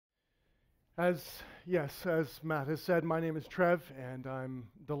As Matt has said, my name is Trev, and I'm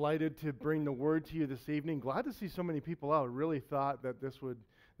delighted to bring the word to you this evening. Glad to see so many people out. Really thought that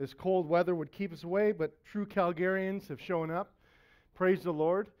this cold weather would keep us away, but true Calgarians have shown up. Praise the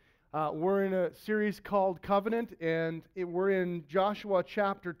Lord. We're in a series called Covenant, and we're in Joshua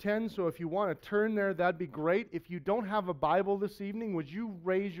chapter 10, so if you want to turn there, that'd be great. If you don't have a Bible this evening, would you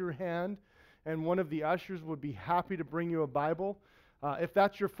raise your hand, and one of the ushers would be happy to bring you a Bible. If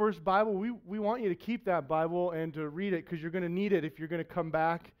that's your first Bible, we want you to keep that Bible and to read it because you're going to need it if you're going to come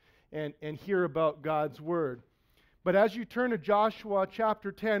back and hear about God's Word. But as you turn to Joshua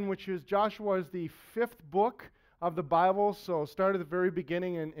chapter 10, which is Joshua is the fifth book of the Bible, so start at the very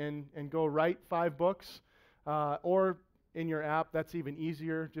beginning and go right 5 books. Or in your app, that's even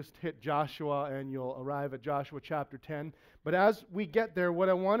easier. Just hit Joshua and you'll arrive at Joshua chapter 10. But as we get there, what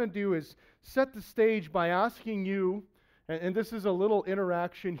I want to do is set the stage by asking you, and this is a little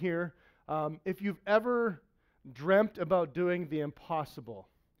interaction here. If you've ever dreamt about doing the impossible,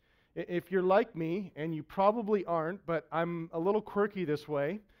 if you're like me, and you probably aren't, but I'm a little quirky this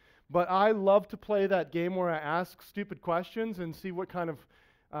way, but I love to play that game where I ask stupid questions and see what kind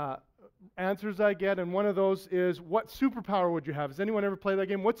of answers I get. And one of those is, what superpower would you have? Has anyone ever played that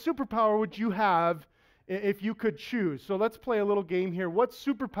game? What superpower would you have if you could choose? So let's play a little game here. What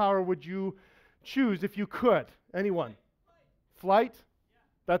superpower would you choose if you could? Anyone? Flight?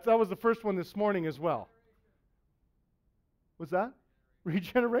 That was the first one this morning as well. Was that?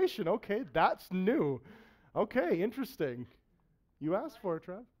 Regeneration. Okay, that's new. Okay, interesting. You asked for it,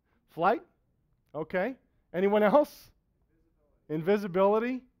 Trev. Flight? Okay. Anyone else?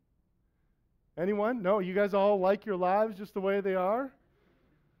 Invisibility? Anyone? No, you guys all like your lives just the way they are?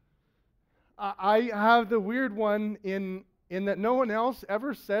 I have the weird one in that no one else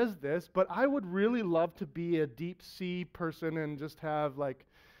ever says this, but I would really love to be a deep sea person and just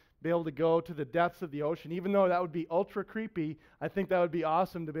be able to go to the depths of the ocean. Even though that would be ultra creepy, I think that would be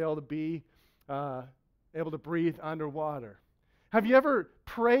awesome to be able to be able to breathe underwater. Have you ever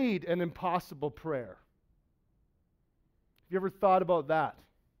prayed an impossible prayer? Have you ever thought about that?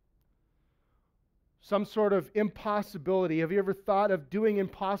 Some sort of impossibility. Have you ever thought of doing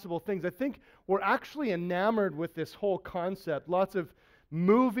impossible things? I think we're actually enamored with this whole concept. Lots of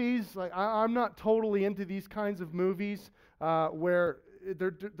movies, I'm not totally into these kinds of movies where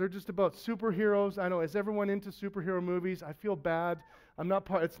they're just about superheroes. I know, is everyone into superhero movies? I feel bad. I'm not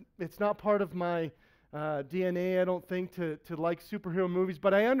part. It's not part of my DNA, I don't think, to like superhero movies.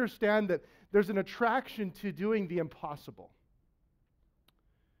 But I understand that there's an attraction to doing the impossible.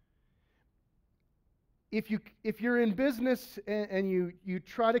 If you're in business and you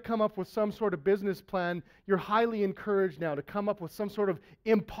try to come up with some sort of business plan, you're highly encouraged now to come up with some sort of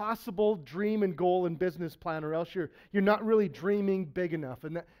impossible dream and goal and business plan, or else you're not really dreaming big enough.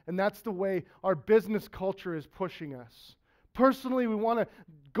 And that's the way our business culture is pushing us. Personally, we want to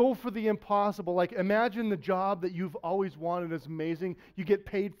go for the impossible. Like, imagine the job that you've always wanted is amazing. You get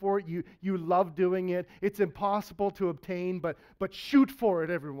paid for it. You love doing it. It's impossible to obtain, but shoot for it,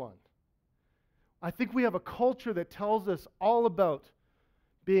 everyone. I think we have a culture that tells us all about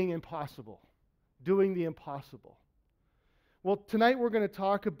being impossible, doing the impossible. Well, tonight we're going to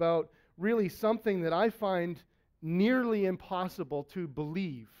talk about really something that I find nearly impossible to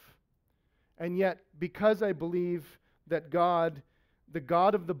believe. And yet, because I believe that God, the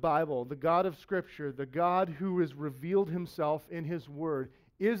God of the Bible, the God of Scripture, the God who has revealed Himself in His Word,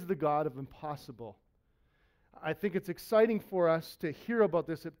 is the God of impossible, I think it's exciting for us to hear about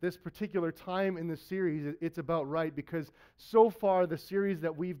this at this particular time in the series. It's about right, because so far the series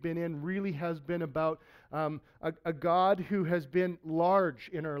that we've been in really has been about a God who has been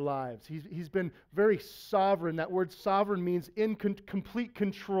large in our lives. He's been very sovereign. That word sovereign means in complete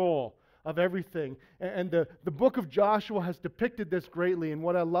control of everything. And the book of Joshua has depicted this greatly. And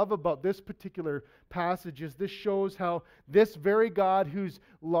what I love about this particular passage is this shows how this very God who's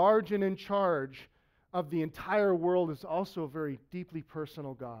large and in charge of the entire world is also a very deeply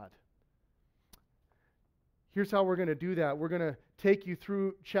personal God. Here's how we're going to do that. We're going to take you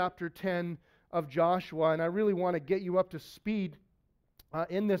through chapter 10 of Joshua, and I really want to get you up to speed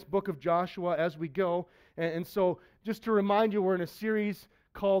in this book of Joshua as we go. And so just to remind you, we're in a series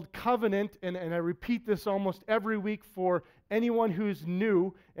called Covenant, and I repeat this almost every week for anyone who's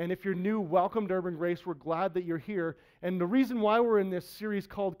new. And if you're new, welcome to Urban Grace. We're glad that you're here. And the reason why we're in this series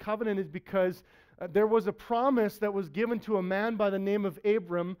called Covenant is because there was a promise that was given to a man by the name of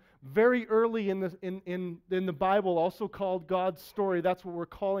Abram very early in the Bible, also called God's story. That's what we're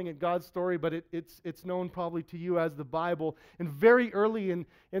calling it, God's story, but it's known probably to you as the Bible. And very early in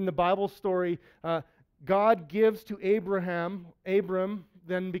the Bible story, God gives to Abram,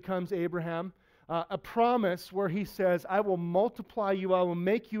 then becomes Abraham. A promise where he says, I will multiply you, I will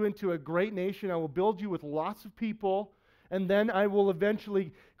make you into a great nation, I will build you with lots of people, and then I will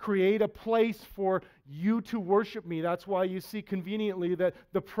eventually create a place for you to worship me. That's why you see conveniently that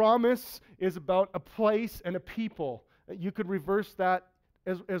the promise is about a place and a people. You could reverse that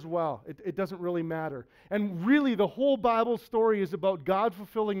as well. It doesn't really matter. And really, the whole Bible story is about God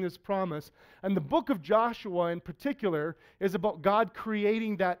fulfilling this promise. And the book of Joshua in particular is about God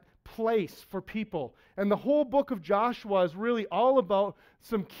creating that place for people. And the whole book of Joshua is really all about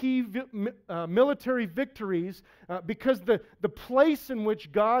some key military victories because the place in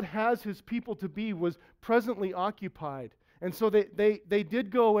which God has his people to be was presently occupied. And so they did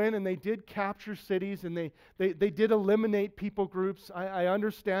go in and they did capture cities and they did eliminate people groups. I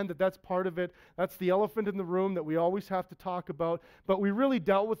understand that that's part of it. That's the elephant in the room that we always have to talk about. But we really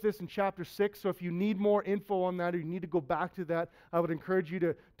dealt with this in chapter 6. So if you need more info on that or you need to go back to that, I would encourage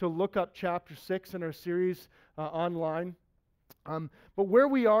you to look up chapter 6 in our series online. But where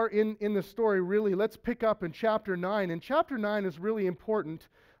we are in the story, really, let's pick up in chapter 9. And chapter 9 is really important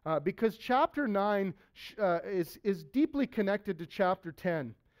because chapter 9 is deeply connected to chapter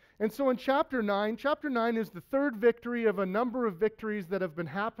 10. And so in chapter 9 is the third victory of a number of victories that have been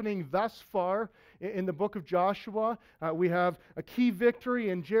happening thus far in the book of Joshua. We have a key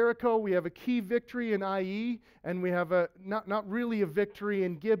victory in Jericho, we have a key victory in Ai, and we have not really a victory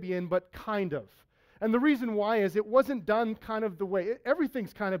in Gibeon, but kind of. And the reason why is it wasn't done kind of the way,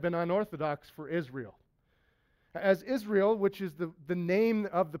 everything's kind of been unorthodox for Israel. As Israel, which is the name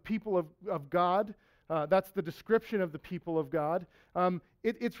of the people of God, that's the description of the people of God.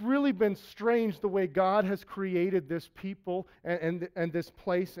 It's really been strange the way God has created this people and this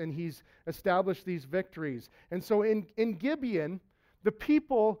place, and he's established these victories. And so in Gibeon, the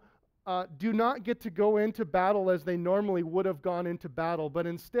people do not get to go into battle as they normally would have gone into battle, but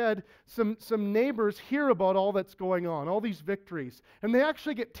instead some neighbors hear about all that's going on, all these victories, and they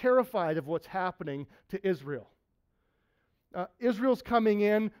actually get terrified of what's happening to Israel. Israel's coming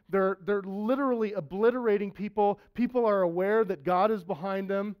in, they're literally obliterating people. People are aware that God is behind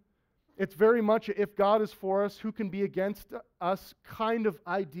them. It's very much a, if God is for us, who can be against us kind of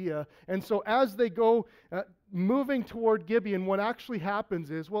idea. And so as they go moving toward Gibeon, what actually happens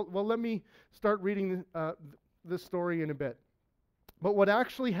is, well, let me start reading the story in a bit. But what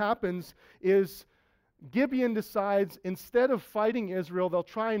actually happens is Gibeon decides instead of fighting Israel, they'll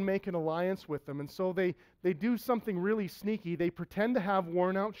try and make an alliance with them. And so they do something really sneaky. They pretend to have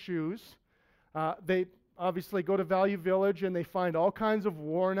worn out shoes. They obviously go to Value Village and they find all kinds of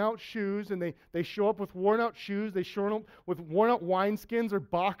worn out shoes, and they show up with worn out shoes. They show up with worn out wineskins or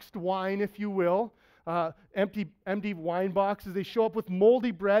boxed wine, if you will. Empty wine boxes. They show up with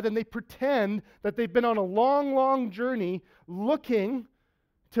moldy bread, and they pretend that they've been on a long, long journey looking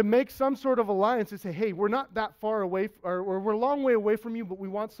to make some sort of alliance. They say, hey, we're not that far away, or we're a long way away from you, but we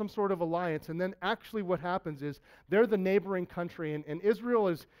want some sort of alliance. And then actually what happens is they're the neighboring country, and Israel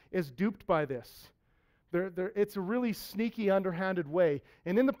is duped by this. It's a really sneaky, underhanded way.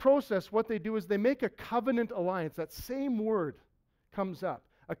 And in the process, what they do is they make a covenant alliance. That same word comes up.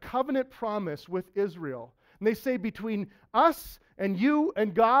 A covenant promise with Israel. And they say, between us and you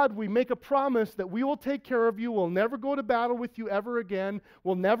and God, we make a promise that we will take care of you. We'll never go to battle with you ever again.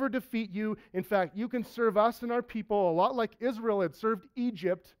 We'll never defeat you. In fact, you can serve us and our people a lot like Israel had served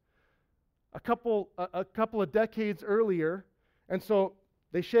Egypt a couple of decades earlier. And so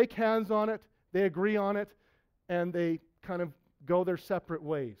they shake hands on it, they agree on it, and they kind of go their separate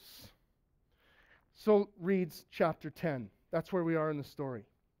ways. So reads chapter 10. That's where we are in the story.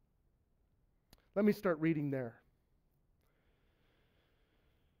 Let me start reading there.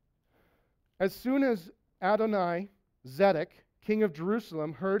 As soon as Adoni-Zedek, king of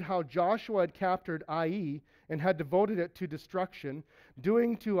Jerusalem, heard how Joshua had captured Ai and had devoted it to destruction,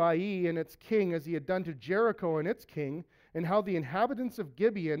 doing to Ai and its king as he had done to Jericho and its king, and how the inhabitants of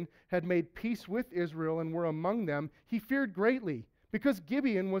Gibeon had made peace with Israel and were among them, he feared greatly, because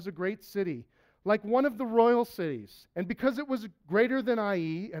Gibeon was a great city, like one of the royal cities, and because it was greater than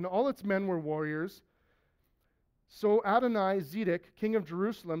Ai, and all its men were warriors. So Adoni-Zedek, king of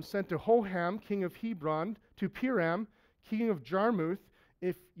Jerusalem, sent to Hoham, king of Hebron, to Piram, king of Jarmuth.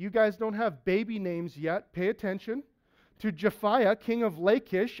 If you guys don't have baby names yet, pay attention. To Japhiah, king of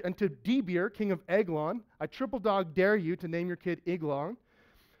Lachish, and to Debir, king of Eglon. I triple dog dare you to name your kid Eglon,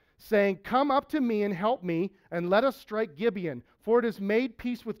 saying, come up to me and help me, and let us strike Gibeon, for it has made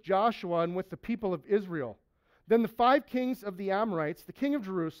peace with Joshua and with the people of Israel. Then the 5 kings of the Amorites, the king of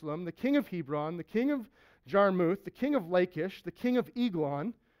Jerusalem, the king of Hebron, the king of Jarmuth, the king of Lachish, the king of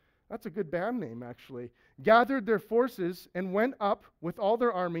Eglon, That's a good band name, actually. Gathered their forces and went up with all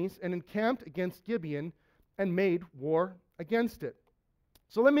their armies and encamped against Gibeon and made war against it.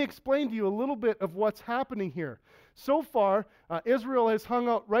 So let me explain to you a little bit of what's happening here. So far, Israel has hung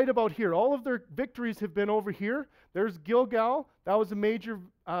out right about here. All of their victories have been over here. There's Gilgal. That was a major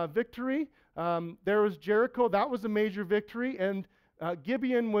victory. There was Jericho. That was a major victory. And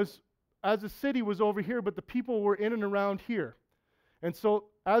Gibeon was, as a city, was over here, but the people were in and around here. And so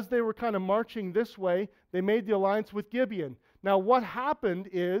as they were kind of marching this way, they made the alliance with Gibeon. Now what happened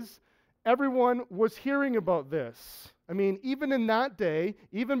is everyone was hearing about this. I mean, even in that day,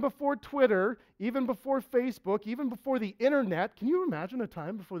 even before Twitter, even before Facebook, even before the internet, can you imagine a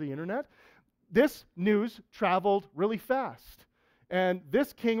time before the internet? This news traveled really fast. And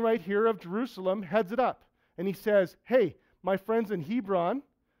this king right here of Jerusalem heads it up. And he says, hey, my friends in Hebron,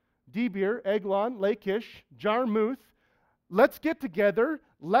 Debir, Eglon, Lachish, Jarmuth, let's get together.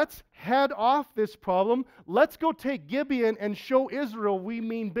 Let's head off this problem. Let's go take Gibeon and show Israel we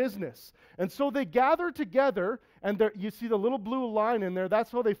mean business. And so they gather together, and there, you see the little blue line in there.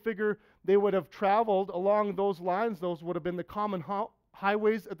 That's how they figure they would have traveled along those lines. Those would have been the common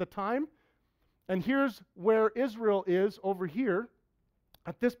highways at the time. And here's where Israel is over here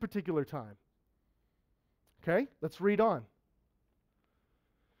at this particular time. Okay, let's read on.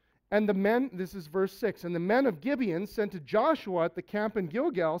 And the men, this is verse 6, and the men of Gibeon sent to Joshua at the camp in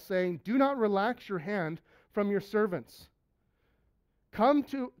Gilgal, saying, do not relax your hand from your servants. Come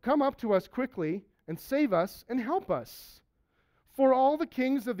up to us quickly and save us and help us. For all the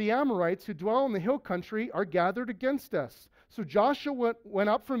kings of the Amorites who dwell in the hill country are gathered against us. So Joshua went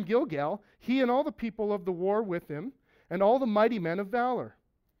up from Gilgal, he and all the people of the war with him, and all the mighty men of valor.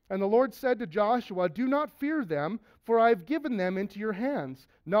 And the Lord said to Joshua, do not fear them, for I have given them into your hands.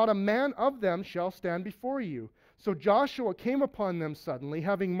 Not a man of them shall stand before you. So Joshua came upon them suddenly,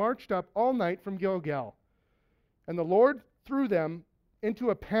 having marched up all night from Gilgal. And the Lord threw them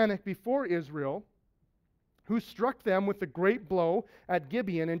into a panic before Israel, who struck them with a great blow at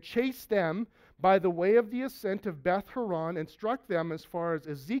Gibeon, and chased them by the way of the ascent of Beth Horon, and struck them as far as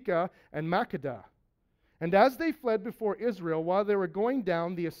Azekah and Makkedah. And as they fled before Israel, while they were going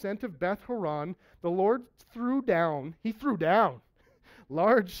down the ascent of Beth Horon, the Lord threw down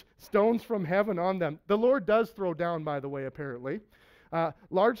large stones from heaven on them. The Lord does throw down, by the way, apparently.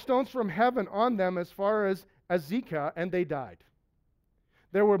 Large stones from heaven on them as far as Azekah, and they died.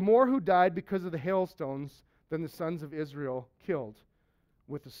 There were more who died because of the hailstones than the sons of Israel killed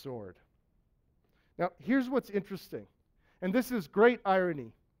with the sword. Now, here's what's interesting, and this is great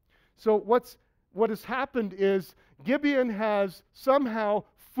irony. So what has happened is Gibeon has somehow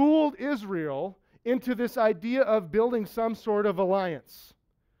fooled Israel into this idea of building some sort of alliance.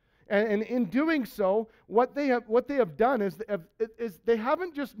 And in doing so, what they have done is they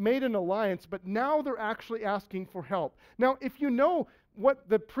haven't just made an alliance, but now they're actually asking for help. Now, if you know what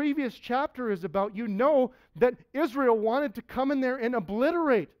the previous chapter is about, you know that Israel wanted to come in there and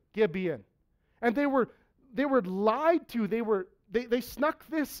obliterate Gibeon. And they were lied to. They snuck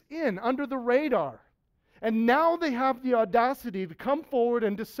this in under the radar. And now they have the audacity to come forward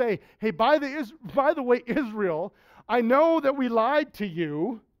and to say, hey, by the way, Israel, I know that we lied to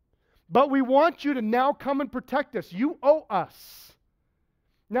you, but we want you to now come and protect us. You owe us.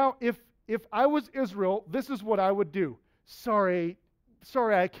 Now, if I was Israel, this is what I would do. Sorry,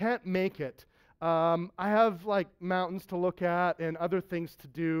 I can't make it. I have like mountains to look at and other things to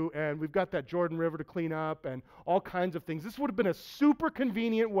do, and we've got that Jordan River to clean up and all kinds of things. This would have been a super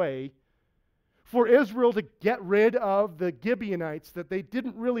convenient way for Israel to get rid of the Gibeonites that they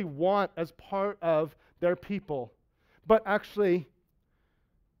didn't really want as part of their people. But actually,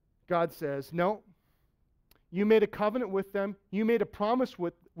 God says, no, you made a covenant with them. You made a promise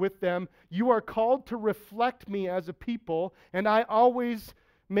with them. You are called to reflect me as a people, and I always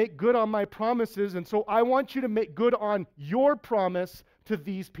make good on my promises, and so I want you to make good on your promise to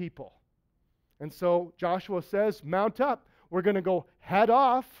these people. And so Joshua says, mount up. We're going to go head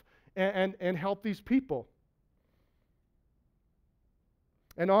off and help these people.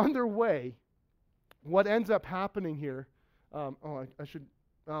 And on their way, what ends up happening here,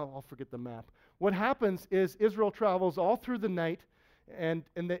 I'll forget the map. What happens is Israel travels all through the night, and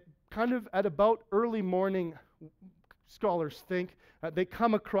they kind of at about early morning, scholars think, they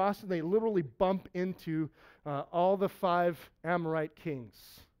come across and they literally bump into all the 5 Amorite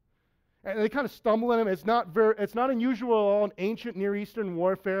kings. And they kind of stumble in them. It's not unusual at all in ancient Near Eastern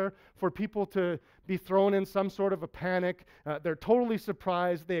warfare for people to be thrown in some sort of a panic. They're totally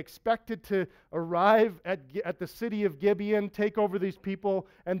surprised. They expected to arrive at the city of Gibeon, take over these people,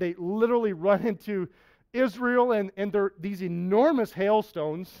 and they literally run into Israel and these enormous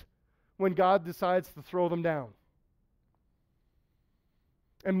hailstones when God decides to throw them down.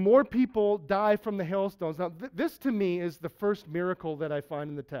 And more people die from the hailstones. Now, this to me is the first miracle that I find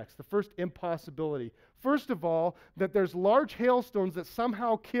in the text, the first impossibility. First of all, that there's large hailstones that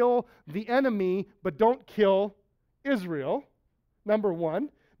somehow kill the enemy but don't kill Israel, number one.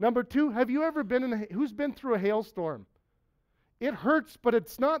 Number two, have you ever been who's been through a hailstorm? It hurts, but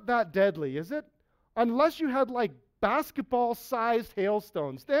it's not that deadly, is it? Unless you had like basketball-sized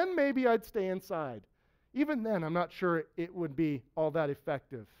hailstones, then maybe I'd stay inside. Even then, I'm not sure it would be all that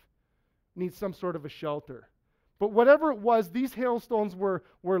effective. Need some sort of a shelter. But whatever it was, these hailstones were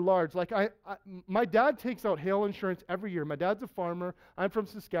large. Like my dad takes out hail insurance every year. My dad's a farmer. I'm from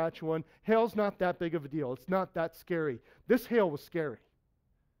Saskatchewan. Hail's not that big of a deal. It's not that scary. This hail was scary.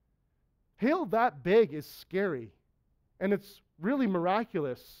 Hail that big is scary. And it's really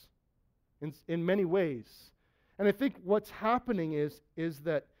miraculous in many ways. And I think what's happening is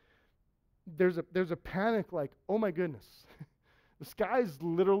that there's a panic like, oh my goodness, the sky is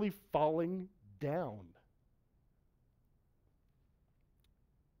literally falling down.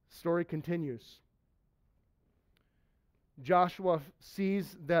 Story continues. Joshua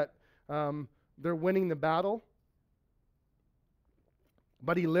sees that they're winning the battle,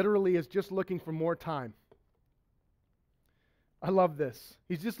 but he literally is just looking for more time. I love this.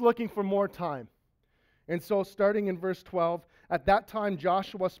 He's just looking for more time. And so starting in verse 12, at that time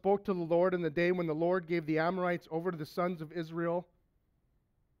Joshua spoke to the Lord in the day when the Lord gave the Amorites over to the sons of Israel.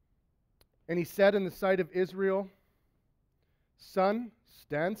 And he said in the sight of Israel, Sun,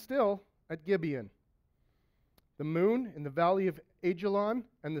 stand still at Gibeon. The moon in the valley of Ajalon,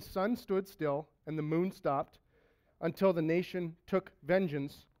 and the sun stood still, and the moon stopped, until the nation took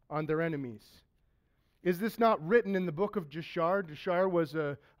vengeance on their enemies. Is this not written in the book of Jashar? Jashar was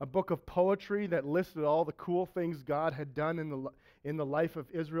a book of poetry that listed all the cool things God had done in the life of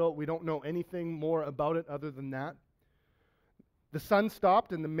Israel. We don't know anything more about it other than that. The sun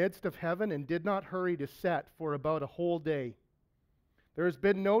stopped in the midst of heaven and did not hurry to set for about a whole day. There has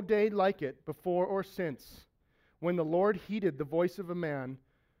been no day like it before or since, when the Lord heeded the voice of a man,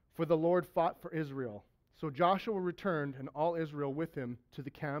 for the Lord fought for Israel. So Joshua returned, and all Israel with him, to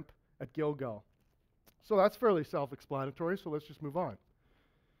the camp at Gilgal. So that's fairly self-explanatory, so let's just move on.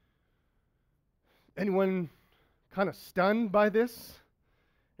 Anyone kind of stunned by this?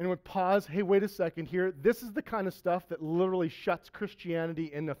 Anyone pause? Hey, wait a second here. This is the kind of stuff that literally shuts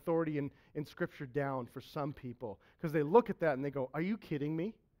Christianity and authority in Scripture down for some people. Because they look at that and they go, are you kidding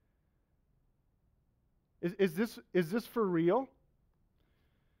me? Is this for real?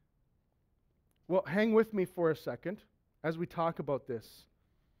 Well, hang with me for a second as we talk about this.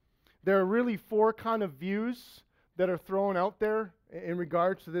 There are really four kind of views that are thrown out there in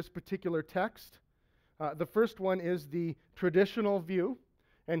regards to this particular text. The first one is the traditional view,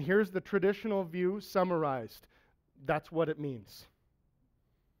 and here's the traditional view summarized. That's what it means.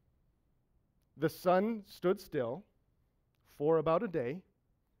 The sun stood still for about a day,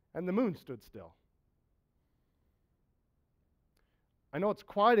 and the moon stood still. I know it's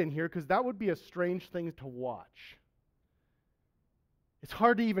quiet in here because that would be a strange thing to watch. It's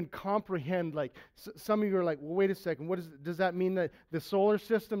hard to even comprehend. Like some of you are like, well, wait a second. Does that mean that the solar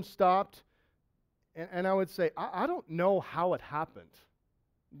system stopped? And I would say, I don't know how it happened.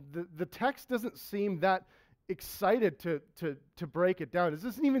 The text doesn't seem that excited to break it down. It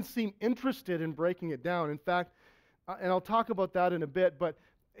doesn't even seem interested in breaking it down. In fact, and I'll talk about that in a bit, but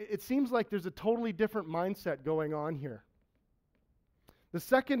it seems like there's a totally different mindset going on here. The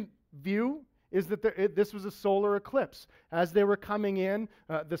second view is that this was a solar eclipse. As they were coming in,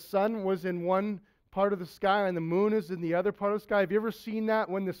 the sun was in one part of the sky and the moon is in the other part of the sky. Have you ever seen that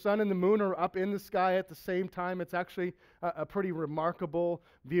when the sun and the moon are up in the sky at the same time? It's actually a pretty remarkable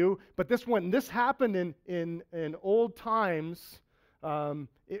view. But this happened in old times.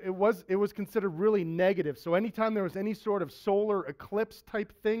 It was considered really negative. So anytime there was any sort of solar eclipse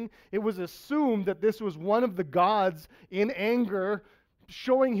type thing, it was assumed that this was one of the gods in anger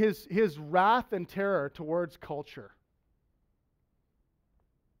showing his wrath and terror towards culture.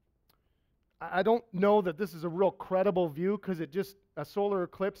 I don't know that this is a real credible view because a solar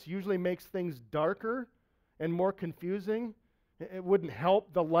eclipse usually makes things darker and more confusing. It wouldn't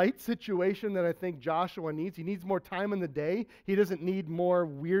help the light situation that I think Joshua needs. He needs more time in the day. He doesn't need more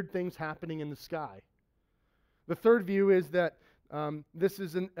weird things happening in the sky. The third view is that this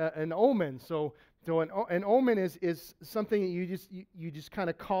is an omen. So an omen is something that you just kind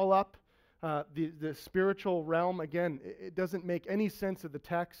of call up the spiritual realm. Again, it doesn't make any sense of the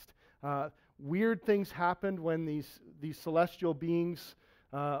text. Weird things happened when these celestial beings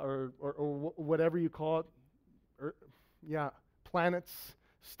or whatever you call it, planets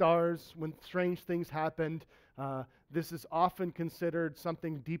stars when strange things happened. This is often considered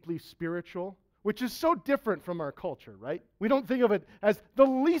something deeply spiritual, which is so different from our culture, right? We don't think of it as the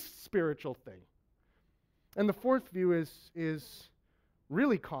least spiritual thing. And the fourth view is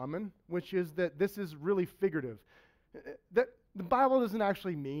really common, which is that this is really figurative. That the Bible doesn't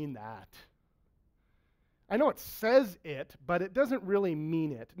actually mean that. I know it says it, but it doesn't really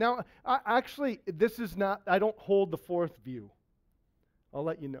mean it. Now, I don't hold the fourth view. I'll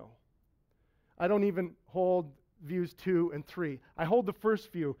let you know. I don't even hold views 2 and 3. I hold the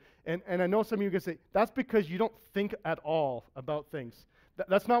first view, and I know some of you are going to say, that's because you don't think at all about things.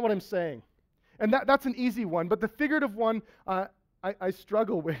 That's not what I'm saying. And that's an easy one, but the figurative one, I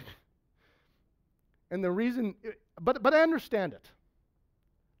struggle with. And the reason, but I understand it.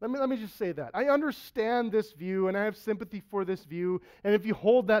 Let me just say that. I understand this view, and I have sympathy for this view. And if you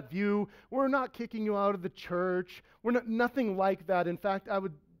hold that view, we're not kicking you out of the church. We're nothing like that. In fact, I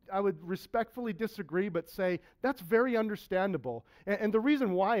would respectfully disagree, but say that's very understandable. And the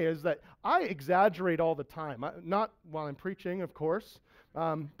reason why is that I exaggerate all the time. Not while I'm preaching, of course,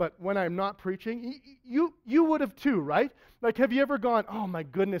 but when I'm not preaching, you would have too, right? Like, have you ever gone, oh my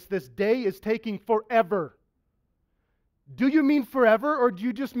goodness, this day is taking forever? Do you mean forever, or do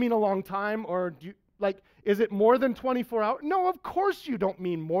you just mean a long time, or is it more than 24 hours? No, of course you don't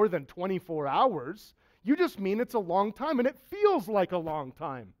mean more than 24 hours. You just mean it's a long time, and it feels like a long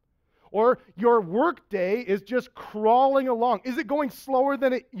time. Or your work day is just crawling along. Is it going slower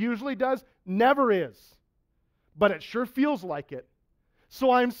than it usually does? Never is. But it sure feels like it.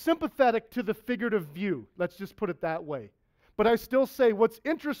 So I'm sympathetic to the figurative view. Let's just put it that way. But I still say what's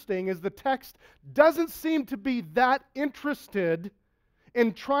interesting is the text doesn't seem to be that interested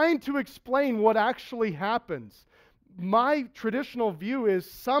in trying to explain what actually happens. My traditional view is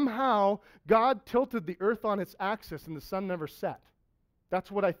somehow God tilted the earth on its axis and the sun never set. That's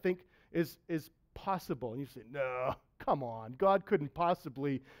what I think is possible. And you say, no, come on. God couldn't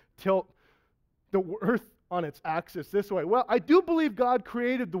possibly tilt the earth on its axis this way. Well, I do believe God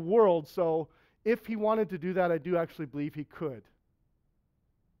created the world, so if he wanted to do that, I do actually believe he could.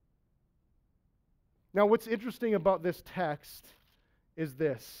 Now, what's interesting about this text is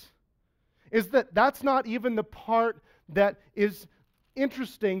this, is that that's not even the part that is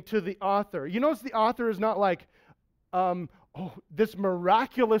interesting to the author. You notice the author is not like, this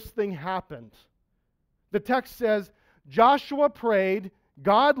miraculous thing happened. The text says, Joshua prayed,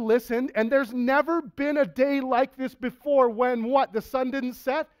 God listened, and there's never been a day like this before when what? The sun didn't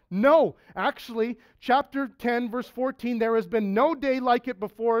set? No. Actually, chapter 10, verse 14, there has been no day like it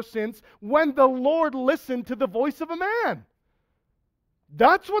before or since when the Lord listened to the voice of a man.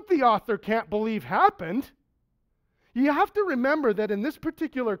 That's what the author can't believe happened. You have to remember that in this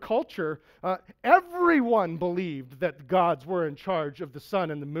particular culture, everyone believed that gods were in charge of the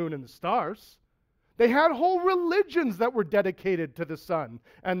sun and the moon and the stars. They had whole religions that were dedicated to the sun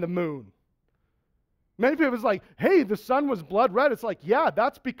and the moon. Many people was like, hey, the sun was blood red. It's like, yeah,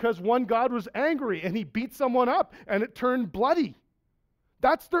 that's because one god was angry and he beat someone up and it turned bloody.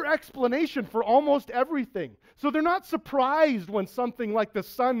 That's their explanation for almost everything. So they're not surprised when something like the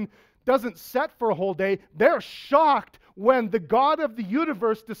sun doesn't set for a whole day. They're shocked when the God of the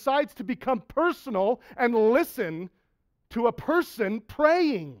universe decides to become personal and listen to a person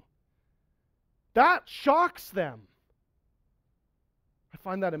praying. That shocks them. I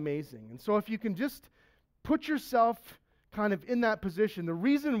find that amazing. And so if you can just put yourself kind of in that position, the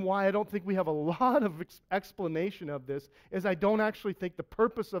reason why I don't think we have a lot of explanation of this is I don't actually think the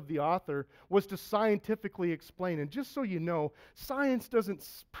purpose of the author was to scientifically explain. And just so you know, science doesn't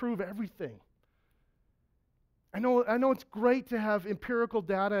prove everything. I know it's great to have empirical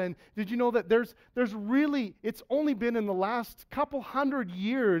data, and did you know that there's really, it's only been in the last couple hundred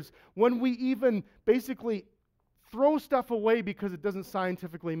years when we even basically throw stuff away because it doesn't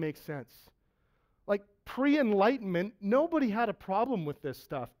scientifically make sense. Like pre-Enlightenment, nobody had a problem with this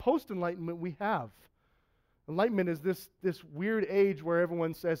stuff. Post-Enlightenment, we have. Enlightenment is this weird age where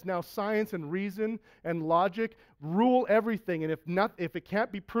everyone says, now science and reason and logic rule everything, and if it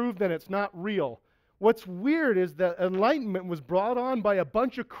can't be proved, then it's not real. What's weird is that Enlightenment was brought on by a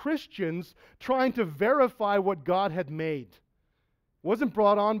bunch of Christians trying to verify what God had made. It wasn't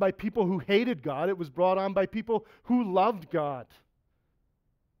brought on by people who hated God. It was brought on by people who loved God.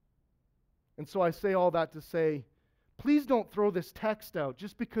 And so I say all that to say, please don't throw this text out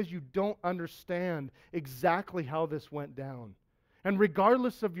just because you don't understand exactly how this went down. And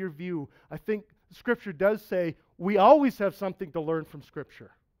regardless of your view, I think Scripture does say we always have something to learn from Scripture.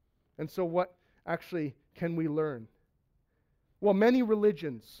 And so what actually can we learn? Well, many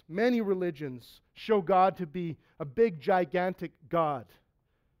religions show God to be a big, gigantic God.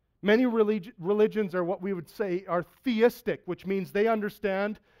 Many religions are what we would say are theistic, which means they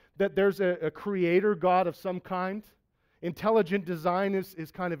understand that there's a creator God of some kind. Intelligent design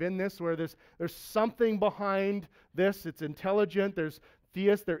is kind of in this, where there's something behind this. It's intelligent. There's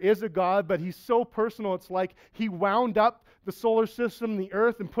theist. There is a God, but he's so personal. It's like he wound up the solar system, the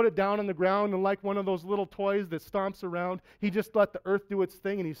earth, and put it down on the ground, and like one of those little toys that stomps around, he just let the earth do its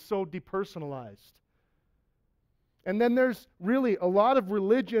thing, and he's so depersonalized. And then there's really a lot of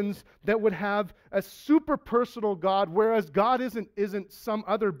religions that would have a super personal God, whereas God isn't some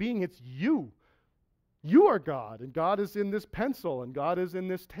other being, it's you. You are God, and God is in this pencil, and God is in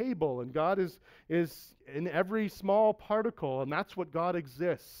this table, and God is in every small particle, and that's what God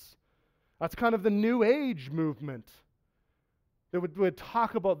exists. That's kind of the New Age movement that would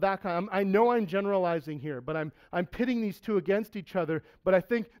talk about that kind. I know I'm generalizing here, but I'm pitting these two against each other, but I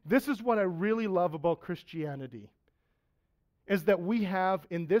think this is what I really love about Christianity, is that we have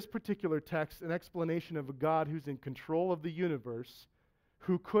in this particular text an explanation of a God who's in control of the universe,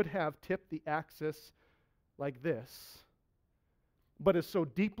 who could have tipped the axis like this, but is so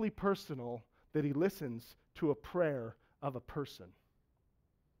deeply personal that he listens to a prayer of a person.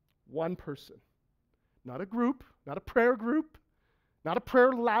 One person. Not a group, not a prayer group, not a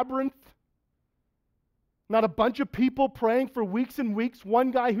prayer labyrinth, not a bunch of people praying for weeks and weeks.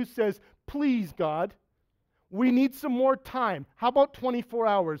 One guy who says, please, God, we need some more time. How about 24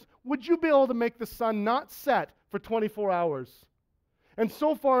 hours? Would you be able to make the sun not set for 24 hours? And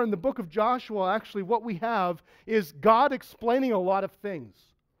so far in the book of Joshua, actually, what we have is God explaining a lot of things.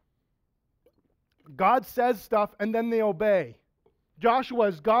 God says stuff, and then they obey. Joshua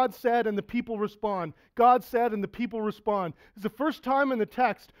is God said, and the people respond. God said, and the people respond. It's the first time in the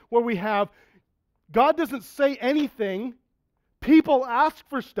text where we have God doesn't say anything, people ask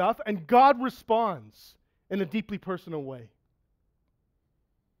for stuff, and God responds in a deeply personal way.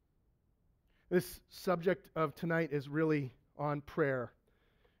 This subject of tonight is really on prayer.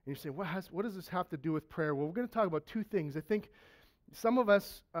 And you say, what does this have to do with prayer? Well, we're going to talk about two things. I think some of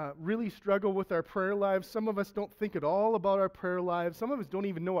us really struggle with our prayer lives. Some of us don't think at all about our prayer lives. Some of us don't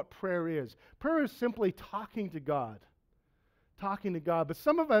even know what prayer is. Prayer is simply talking to God. Talking to God. But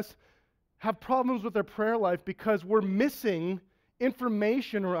some of us have problems with our prayer life because we're missing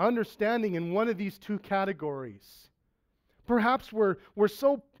information or understanding in one of these two categories. Perhaps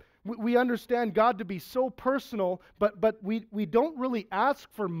we understand God to be so personal, but we don't really ask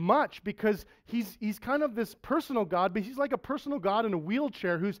for much because he's kind of this personal God, but he's like a personal God in a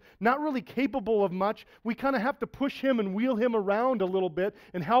wheelchair who's not really capable of much. We kind of have to push him and wheel him around a little bit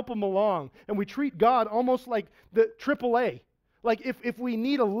and help him along. And we treat God almost like the AAA. Like if we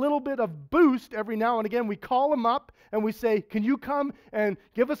need a little bit of boost every now and again, we call him up and we say, can you come and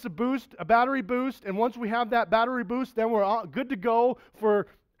give us a boost, a battery boost? And once we have that battery boost, then we're all good to go for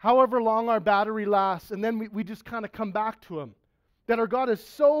however long our battery lasts, and then we just kind of come back to him. That our God is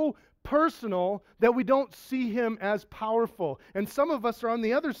so personal that we don't see him as powerful. And some of us are on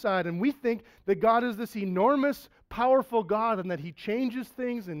the other side, and we think that God is this enormous, powerful God, and that he changes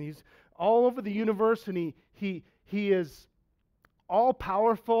things, and he's all over the universe, and he is all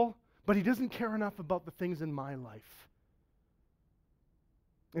powerful, but he doesn't care enough about the things in my life.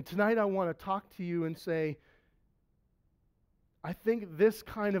 And tonight I want to talk to you and say, I think this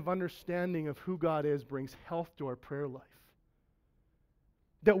kind of understanding of who God is brings health to our prayer life.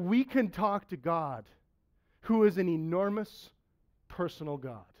 That we can talk to God, who is an enormous personal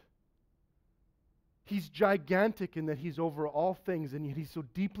God. He's gigantic in that he's over all things, and yet he's so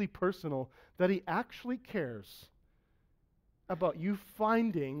deeply personal that he actually cares about you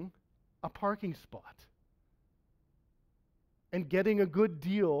finding a parking spot and getting a good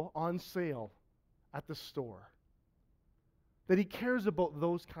deal on sale at the store. That he cares about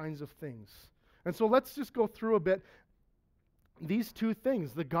those kinds of things. And so let's just go through a bit these two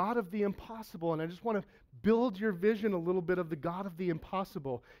things, the God of the impossible, and I just want to build your vision a little bit of the God of the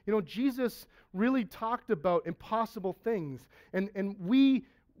impossible. You know, Jesus really talked about impossible things, and we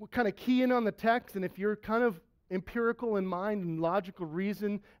kind of key in on the text, and if you're kind of empirical in mind and logical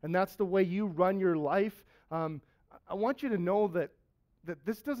reason, and that's the way you run your life, I want you to know that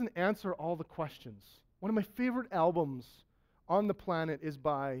this doesn't answer all the questions. One of my favorite albums on the planet is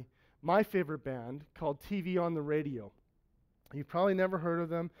by my favorite band called TV on the Radio. You've probably never heard of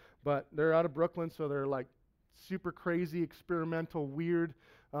them, but they're out of Brooklyn, so they're like super crazy, experimental, weird.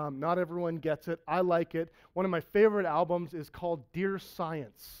 Not everyone gets it. I like it. One of my favorite albums is called Dear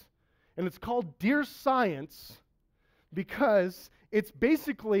Science. And it's called Dear Science because it's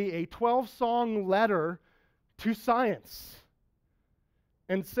basically a 12-song letter to science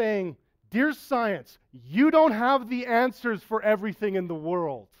and saying, Dear Science, you don't have the answers for everything in the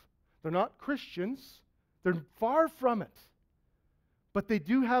world. They're not Christians. They're far from it. But they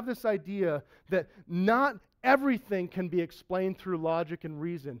do have this idea that not everything can be explained through logic and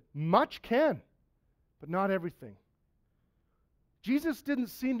reason. Much can, but not everything. Jesus didn't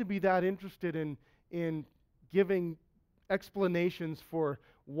seem to be that interested in giving explanations for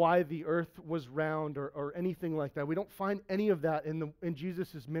why the earth was round or anything like that. We don't find any of that in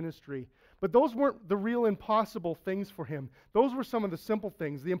Jesus' ministry. But those weren't the real impossible things for him. Those were some of the simple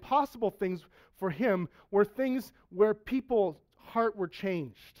things. The impossible things for him were things where people's heart were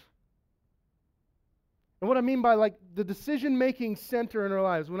changed. And what I mean by like the decision-making center in our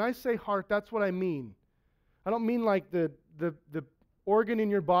lives, when I say heart, that's what I mean. I don't mean like the organ in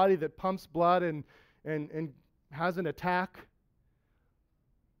your body that pumps blood and has an attack.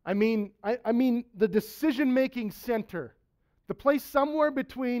 I mean the decision-making center, the place somewhere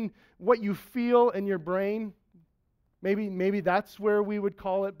between what you feel and your brain. Maybe that's where we would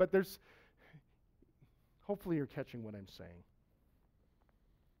call it, but hopefully you're catching what I'm saying.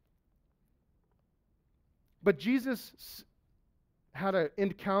 But Jesus had an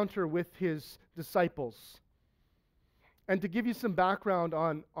encounter with his disciples. And to give you some background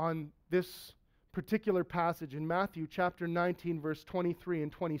on this particular passage in Matthew chapter 19, verse 23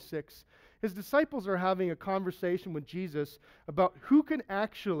 and 26, his disciples are having a conversation with Jesus about who can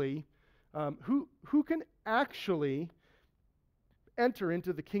actually enter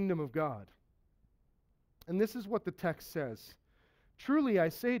into the kingdom of God. And this is what the text says. Truly I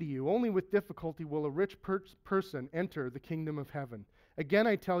say to you, only with difficulty will a rich person enter the kingdom of heaven. Again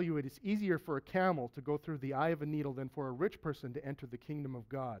I tell you, it is easier for a camel to go through the eye of a needle than for a rich person to enter the kingdom of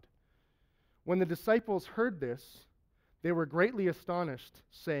God. When the disciples heard this, they were greatly astonished,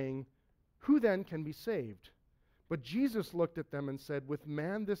 saying, Who then can be saved? But Jesus looked at them and said, With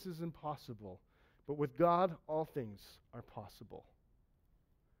man this is impossible, but with God all things are possible.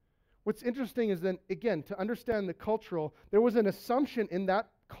 What's interesting is then, again, to understand the cultural, there was an assumption in that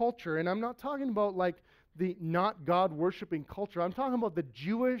culture, and I'm not talking about like the not God-worshiping culture. I'm talking about the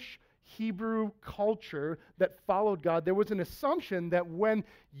Jewish Hebrew culture that followed God. There was an assumption that when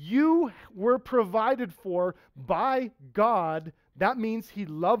you were provided for by God, that means He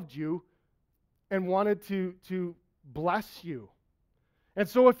loved you and wanted to bless you. And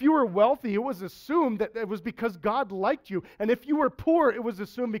so if you were wealthy, it was assumed that it was because God liked you. And if you were poor, it was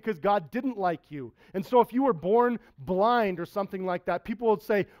assumed because God didn't like you. And so if you were born blind or something like that, people would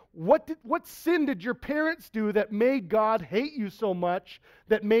say, what sin did your parents do that made God hate you so much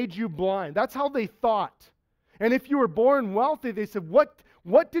that made you blind? That's how they thought. And if you were born wealthy, they said,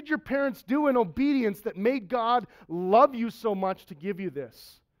 what did your parents do in obedience that made God love you so much to give you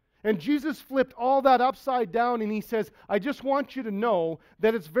this? And Jesus flipped all that upside down and he says, I just want you to know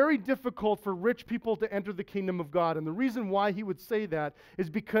that it's very difficult for rich people to enter the kingdom of God. And the reason why he would say that is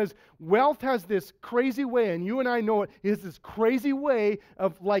because wealth has this crazy way, and you and I know it, is this crazy way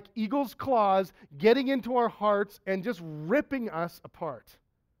of like eagle's claws getting into our hearts and just ripping us apart.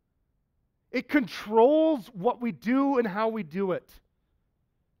 It controls what we do and how we do it.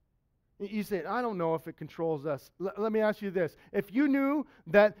 You say, I don't know if it controls us. Let me ask you this. If you knew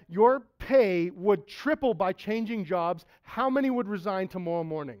that your pay would triple by changing jobs, how many would resign tomorrow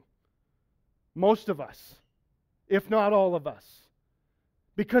morning? Most of us, if not all of us.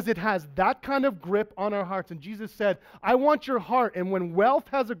 Because it has that kind of grip on our hearts. And Jesus said, I want your heart. And when wealth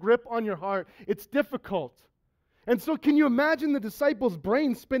has a grip on your heart, it's difficult. And so can you imagine the disciples'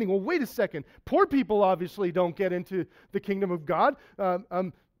 brains spinning? Well, wait a second. Poor people obviously don't get into the kingdom of God.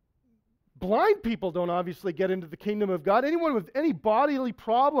 Blind people don't obviously get into the kingdom of God. Anyone with any bodily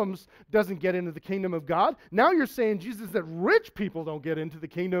problems doesn't get into the kingdom of God. Now you're saying, Jesus, that rich people don't get into the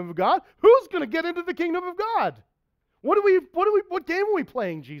kingdom of God. Who's going to get into the kingdom of God? What game are we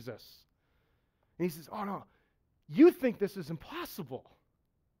playing, Jesus? And he says, oh no, you think this is impossible.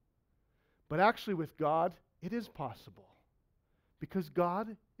 But actually with God, it is possible. Because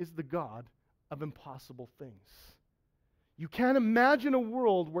God is the God of impossible things. You can't imagine a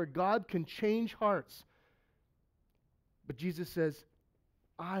world where God can change hearts. But Jesus says,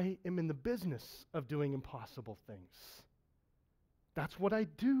 I am in the business of doing impossible things. That's what I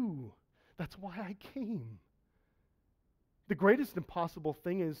do. That's why I came. The greatest impossible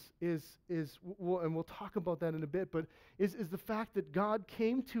thing is and we'll talk about that in a bit, but is the fact that God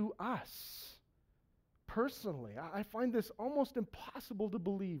came to us personally. I find this almost impossible to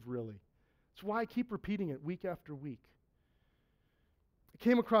believe, really. That's why I keep repeating it week after week. I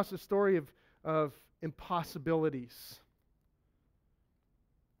came across a story of impossibilities.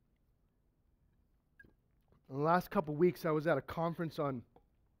 In the last couple of weeks, I was at a conference on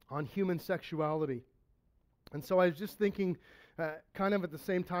human sexuality. And so I was just thinking, kind of at the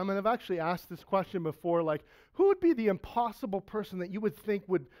same time, and I've actually asked this question before, like, who would be the impossible person that you would think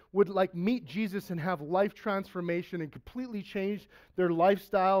would like meet Jesus and have life transformation and completely change their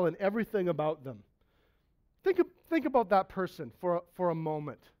lifestyle and everything about them? Think about that person for a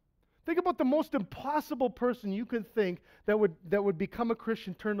moment. Think about the most impossible person you could think that would become a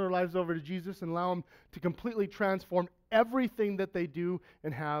Christian, turn their lives over to Jesus, and allow them to completely transform everything that they do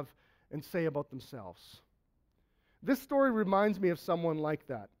and have and say about themselves. This story reminds me of someone like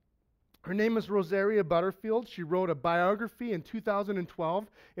that. Her name is Rosaria Butterfield. She wrote a biography in 2012.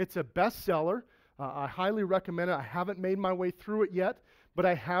 It's a bestseller. I highly recommend it. I haven't made my way through it yet, but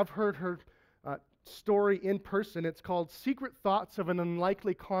I have heard her story in person. It's called Secret Thoughts of an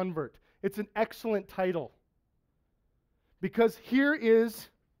Unlikely Convert. It's an excellent title. Because here is,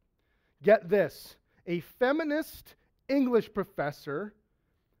 get this, a feminist English professor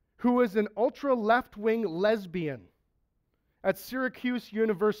who is an ultra-left-wing lesbian at Syracuse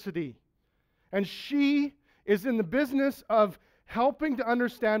University. And she is in the business of helping to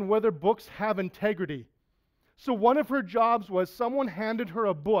understand whether books have integrity. So one of her jobs was someone handed her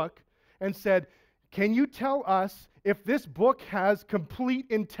a book and said, can you tell us if this book has complete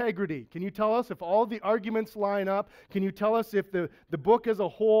integrity? Can you tell us if all the arguments line up? Can you tell us if the book as a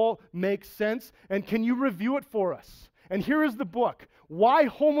whole makes sense? And can you review it for us? And here is the book, Why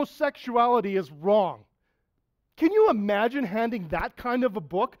Homosexuality is Wrong. Can you imagine handing that kind of a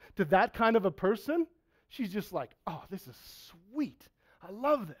book to that kind of a person? She's just like, oh, this is sweet. I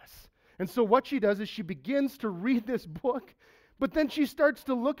love this. And so what she does is she begins to read this book, but then she starts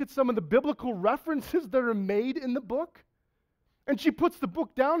to look at some of the biblical references that are made in the book. And she puts the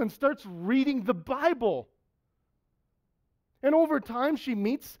book down and starts reading the Bible. And over time she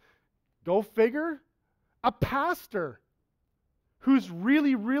meets, go figure, a pastor who's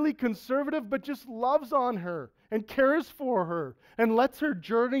really, really conservative but just loves on her and cares for her and lets her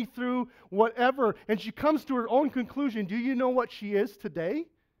journey through whatever. And she comes to her own conclusion. Do you know what she is today?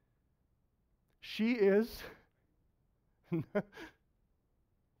 She is,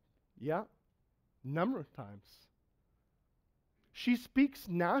 yeah, number of times. She speaks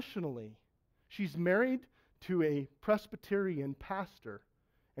nationally. She's married to a Presbyterian pastor,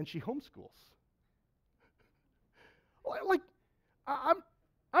 and she homeschools. Like, I'm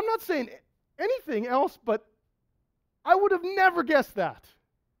not saying anything else, but I would have never guessed that.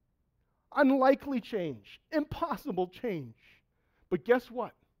 Unlikely change, impossible change. But guess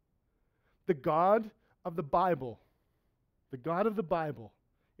what? The God of the Bible is the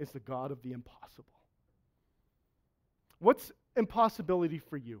God of the impossible. What's impossibility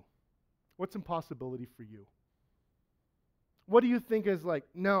for you? What's impossibility for you? What do you think is like,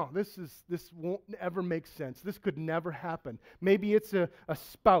 no, this won't ever make sense. This could never happen. Maybe it's a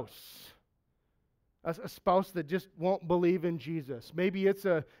spouse. A spouse that just won't believe in Jesus. Maybe it's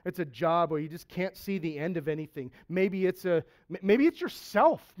a job where you just can't see the end of anything. Maybe it's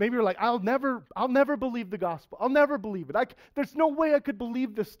yourself. Maybe you're like, I'll never believe the gospel. I'll never believe it. There's no way I could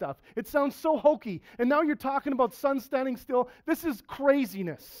believe this stuff. It sounds so hokey. And now you're talking about sun standing still. This is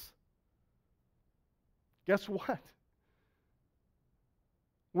craziness. Guess what?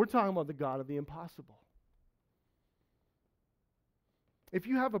 We're talking about the God of the impossible. If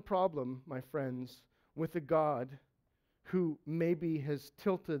you have a problem, my friends, with a God who maybe has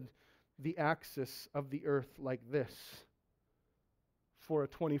tilted the axis of the earth like this for a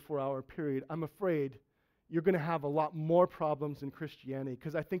 24-hour period, I'm afraid you're going to have a lot more problems in Christianity,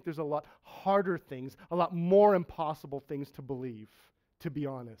 because I think there's a lot harder things, a lot more impossible things to believe, to be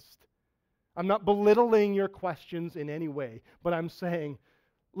honest. I'm not belittling your questions in any way, but I'm saying,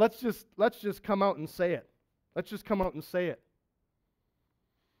 let's just come out and say it. Let's just come out and say it.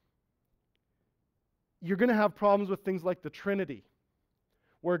 You're going to have problems with things like the Trinity,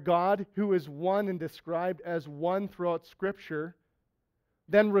 where God, who is one and described as one throughout Scripture,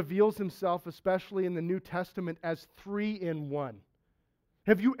 then reveals himself, especially in the New Testament, as three in one.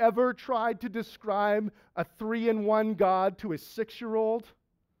 Have you ever tried to describe a three-in-one God to a 6-year-old?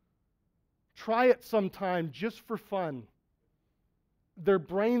 Try it sometime just for fun. Their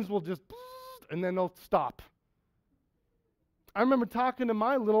brains will just, and then they'll stop. I remember talking to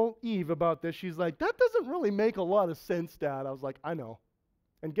my little Eve about this. She's like, that doesn't really make a lot of sense, Dad. I was like, I know.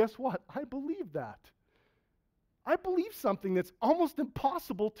 And guess what? I believe that. I believe something that's almost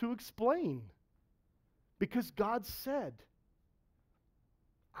impossible to explain. Because God said.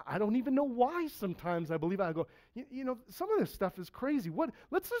 I don't even know why sometimes I believe it. I go, you know, some of this stuff is crazy.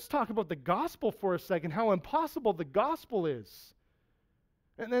 Let's just talk about the gospel for a second, how impossible the gospel is.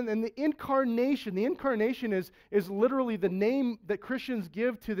 And then the incarnation is literally the name that Christians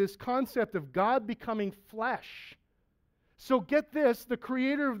give to this concept of God becoming flesh. So get this, the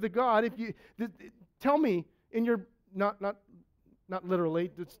creator of the God, if you tell me in your not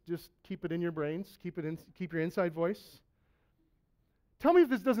literally, just keep it in your brains, keep your inside voice. Tell me if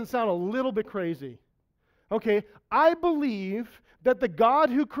this doesn't sound a little bit crazy. Okay, I believe that the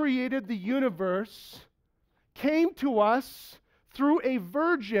God who created the universe came to us through a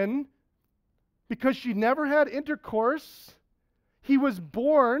virgin because she never had intercourse. He was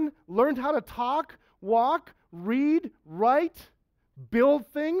born, learned how to talk, walk, read, write, build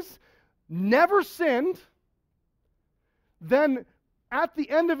things, never sinned. Then at the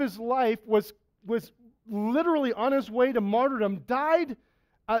end of his life was literally on his way to martyrdom, died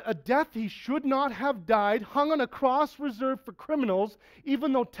a death he should not have died, hung on a cross reserved for criminals,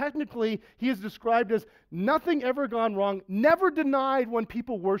 even though technically he is described as nothing ever gone wrong, never denied when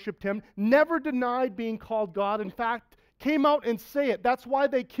people worshiped him, never denied being called God. In fact, came out and say it. That's why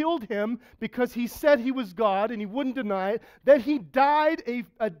they killed him, because he said he was God and he wouldn't deny it. That he died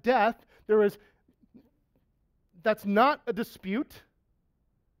a death. That's not a dispute.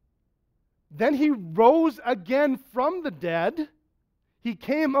 Then he rose again from the dead. He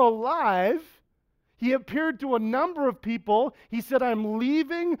came alive. He appeared to a number of people. He said, I'm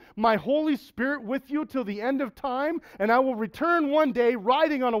leaving my Holy Spirit with you till the end of time, and I will return one day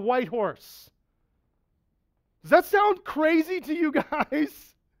riding on a white horse. Does that sound crazy to you guys? It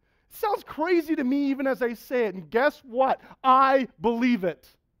sounds crazy to me even as I say it. And guess what? I believe it.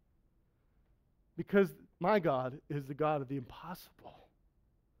 Because my God is the God of the impossible.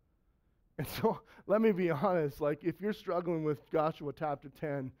 And so, let me be honest, like if you're struggling with Joshua chapter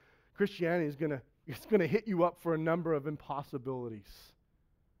 10, Christianity is going to hit you up for a number of impossibilities.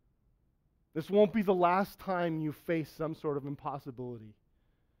 This won't be the last time you face some sort of impossibility.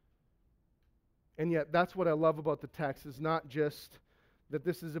 And yet, that's what I love about the text, is not just that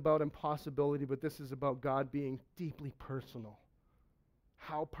this is about impossibility, but this is about God being deeply personal.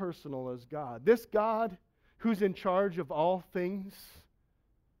 How personal is God? This God who's in charge of all things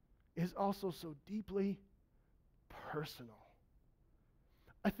is also so deeply personal.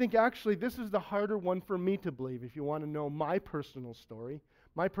 I think actually this is the harder one for me to believe if you want to know my personal story.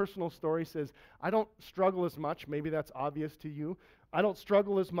 My personal story says I don't struggle as much, maybe that's obvious to you. I don't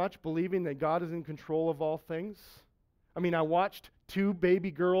struggle as much believing that God is in control of all things. I mean, I watched 2 baby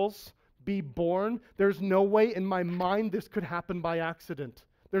girls be born. There's no way in my mind this could happen by accident.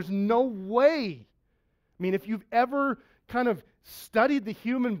 There's no way. I mean, if you've ever kind of studied the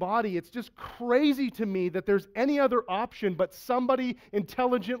human body, it's just crazy to me that there's any other option but somebody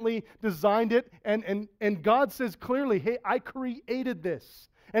intelligently designed it, and God says clearly, hey, I created this.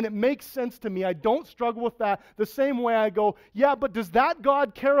 And it makes sense to me. I don't struggle with that the same way I go, yeah, but does that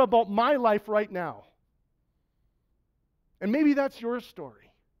God care about my life right now? And maybe that's your story.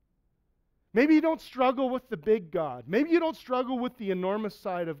 Maybe you don't struggle with the big God. Maybe you don't struggle with the enormous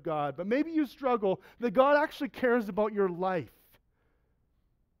side of God. But maybe you struggle that God actually cares about your life.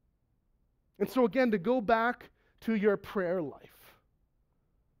 And so again, to go back to your prayer life,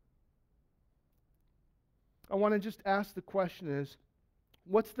 I want to just ask the question is,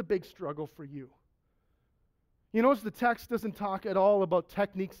 what's the big struggle for you? You notice the text doesn't talk at all about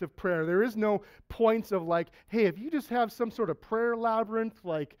techniques of prayer. There is no points of like, hey, if you just have some sort of prayer labyrinth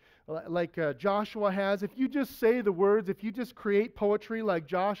like Joshua has, if you just say the words, if you just create poetry like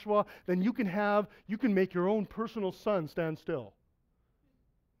Joshua, then you can make your own personal sun stand still.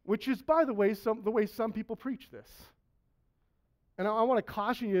 Which is, by the way, the way some people preach this. And I want to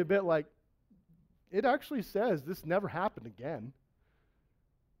caution you a bit, like, it actually says this never happened again.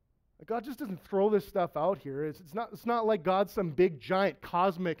 God just doesn't throw this stuff out here. It's not like God's some big, giant,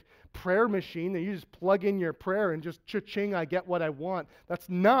 cosmic prayer machine that you just plug in your prayer and just cha-ching, I get what I want. That's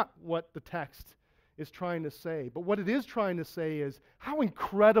not what the text is trying to say. But what it is trying to say is, how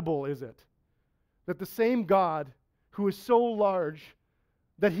incredible is it that the same God who is so large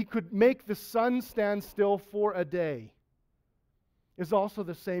that he could make the sun stand still for a day is also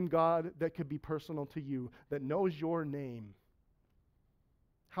the same God that could be personal to you, that knows your name.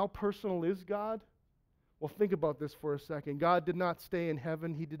 How personal is God? Well, think about this for a second. God did not stay in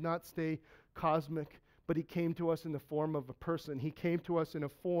heaven. He did not stay cosmic, but he came to us in the form of a person. He came to us in a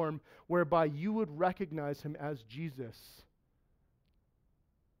form whereby you would recognize him as Jesus.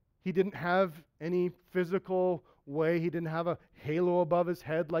 He didn't have any physical way. He didn't have a halo above his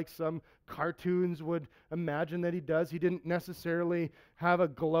head like some cartoons would imagine that he does. He didn't necessarily have a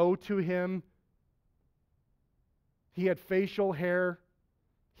glow to him. He had facial hair.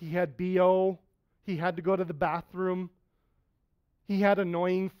 He had BO. He had to go to the bathroom. He had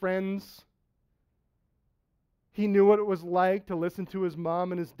annoying friends. He knew what it was like to listen to his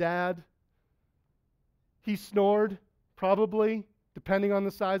mom and his dad. He snored probably, depending on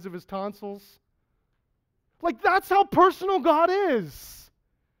the size of his tonsils. Like, that's how personal God is.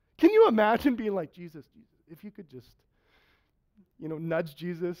 Can you imagine being like, Jesus, if you could just, nudge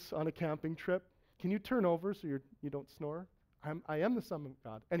Jesus on a camping trip? Can you turn over so you don't snore? I am the Son of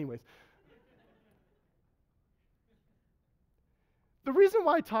God. Anyways. The reason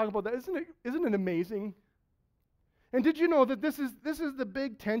why I talk about that, isn't it amazing? And did you know that this is the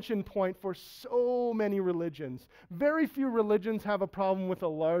big tension point for so many religions? Very few religions have a problem with a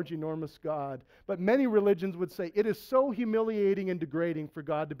large, enormous God, but many religions would say it is so humiliating and degrading for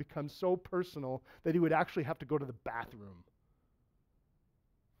God to become so personal that he would actually have to go to the bathroom.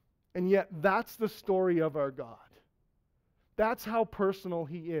 And yet, that's the story of our God. That's how personal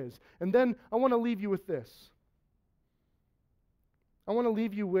he is. And then I want to leave you with this. I want to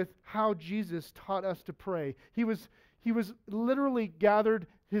leave you with how Jesus taught us to pray. He was literally gathered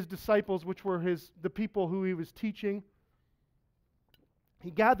his disciples, which were the people who he was teaching. He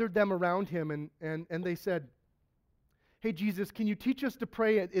gathered them around him and they said, "Hey Jesus, can you teach us to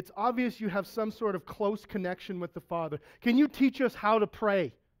pray? It's obvious you have some sort of close connection with the Father. Can you teach us how to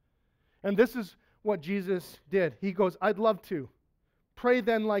pray?" And this is what Jesus did. He goes, "I'd love to. Pray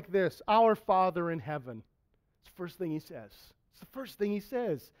then like this, Our Father in heaven." It's the first thing he says. It's the first thing he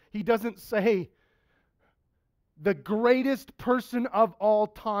says. He doesn't say, the greatest person of all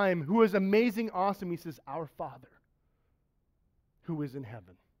time, who is amazing, awesome. He says, Our Father, who is in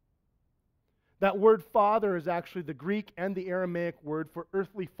heaven. That word Father is actually the Greek and the Aramaic word for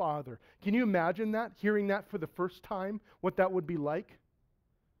earthly father. Can you imagine that? Hearing that for the first time, what that would be like?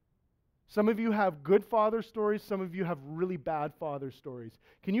 Some of you have good father stories. Some of you have really bad father stories.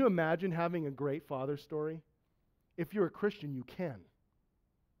 Can you imagine having a great father story? If you're a Christian, you can.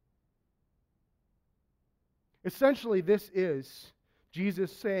 Essentially, this is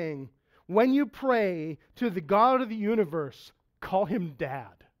Jesus saying, when you pray to the God of the universe, call him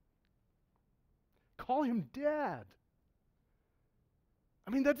Dad. Call him Dad.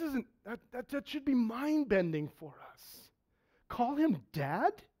 I mean, that should be mind-bending for us. Call him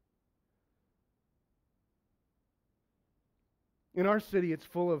Dad? In our city, it's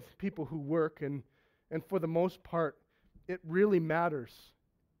full of people who work, and for the most part, it really matters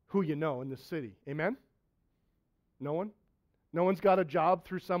who you know in the city. Amen? No one? No one's got a job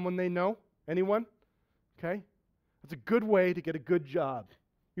through someone they know? Anyone? Okay? That's a good way to get a good job.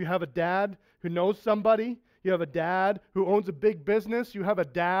 You have a dad who knows somebody. You have a dad who owns a big business. You have a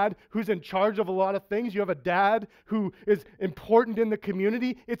dad who's in charge of a lot of things. You have a dad who is important in the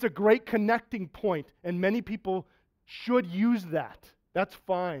community. It's a great connecting point, and many people should use that. That's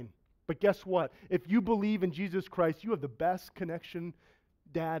fine. But guess what? If you believe in Jesus Christ, you have the best connection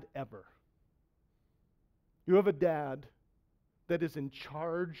dad ever. You have a dad that is in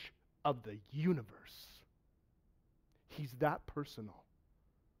charge of the universe. He's that personal.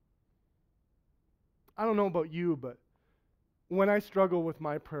 I don't know about you, but when I struggle with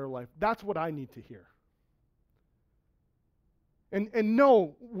my prayer life, that's what I need to hear. And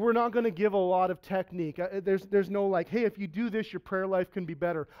no, we're not going to give a lot of technique. There's no like, hey, if you do this, your prayer life can be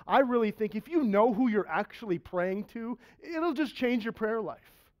better. I really think if you know who you're actually praying to, it'll just change your prayer life.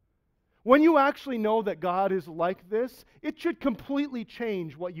 When you actually know that God is like this, it should completely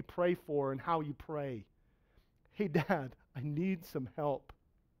change what you pray for and how you pray. Hey, Dad, I need some help.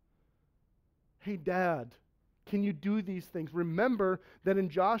 Hey, Dad, can you do these things? Remember that in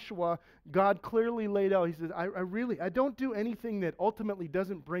Joshua, God clearly laid out, he says, I don't do anything that ultimately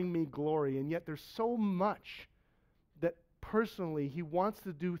doesn't bring me glory, and yet there's so much that personally he wants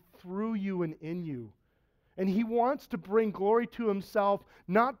to do through you and in you. And he wants to bring glory to himself,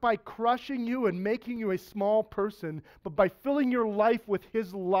 not by crushing you and making you a small person, but by filling your life with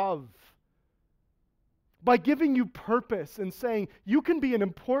his love. By giving you purpose and saying, you can be an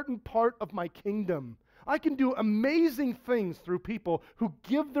important part of my kingdom. I can do amazing things through people who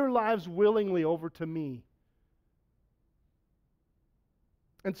give their lives willingly over to me.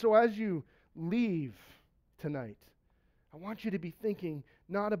 And so as you leave tonight, I want you to be thinking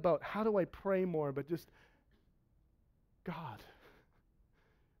not about how do I pray more, but just, God,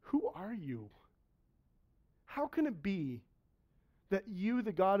 who are you? How can it be that you,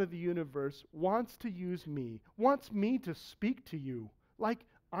 the God of the universe, wants to use me, wants me to speak to you like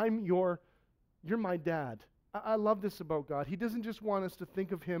you're my dad? I love this about God. He doesn't just want us to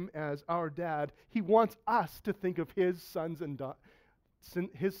think of him as our dad. He wants us to think of his sons and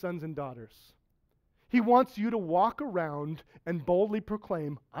daughters. He wants you to walk around and boldly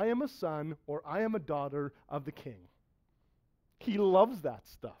proclaim, I am a son or I am a daughter of the King. He loves that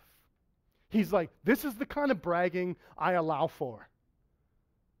stuff. He's like, this is the kind of bragging I allow for.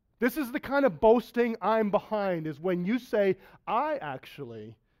 This is the kind of boasting I'm behind, is when you say,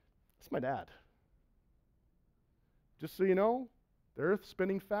 it's my dad. Just so you know, the earth's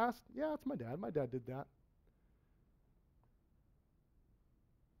spinning fast. Yeah, it's my dad. My dad did that.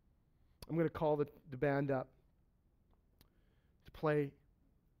 I'm going to call the band up to play.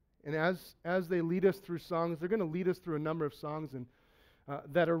 And as they lead us through songs, they're going to lead us through a number of songs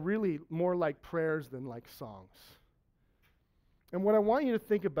that are really more like prayers than like songs. And what I want you to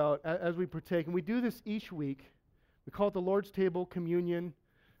think about as we partake, and we do this each week, we call it the Lord's Table, Communion,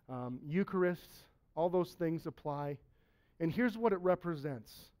 Eucharist, all those things apply. And here's what it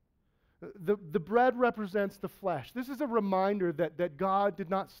represents. The bread represents the flesh. This is a reminder that God did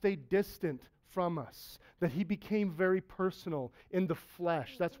not stay distant from us, that he became very personal in the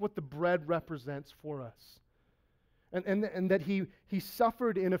flesh. That's what the bread represents for us. And that he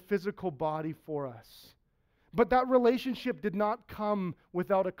suffered in a physical body for us. But that relationship did not come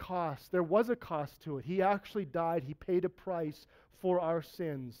without a cost. There was a cost to it. He actually died. He paid a price for our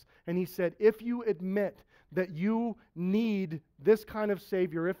sins. And he said, if you admit that you need this kind of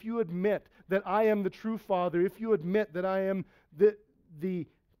Savior, if you admit that I am the true Father, if you admit that I am the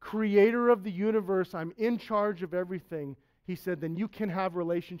creator of the universe, I'm in charge of everything, he said, then you can have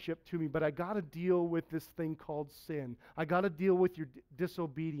relationship to me, but I got to deal with this thing called sin. I got to deal with your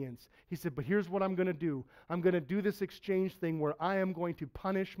disobedience. He said, but here's what I'm going to do. I'm going to do this exchange thing where I am going to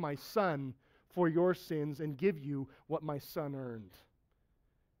punish my son for your sins and give you what my son earned.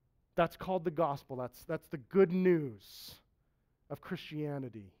 That's called the gospel. That's the good news of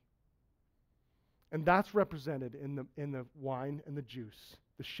Christianity. And that's represented in the wine and the juice,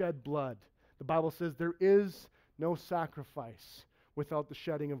 the shed blood. The Bible says there is no sacrifice without the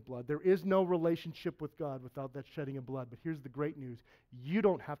shedding of blood. There is no relationship with God without that shedding of blood. But here's the great news. You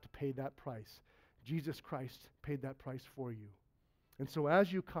don't have to pay that price. Jesus Christ paid that price for you. And so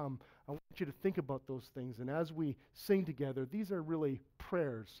as you come, I want you to think about those things. And as we sing together, these are really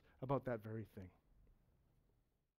prayers about that very thing.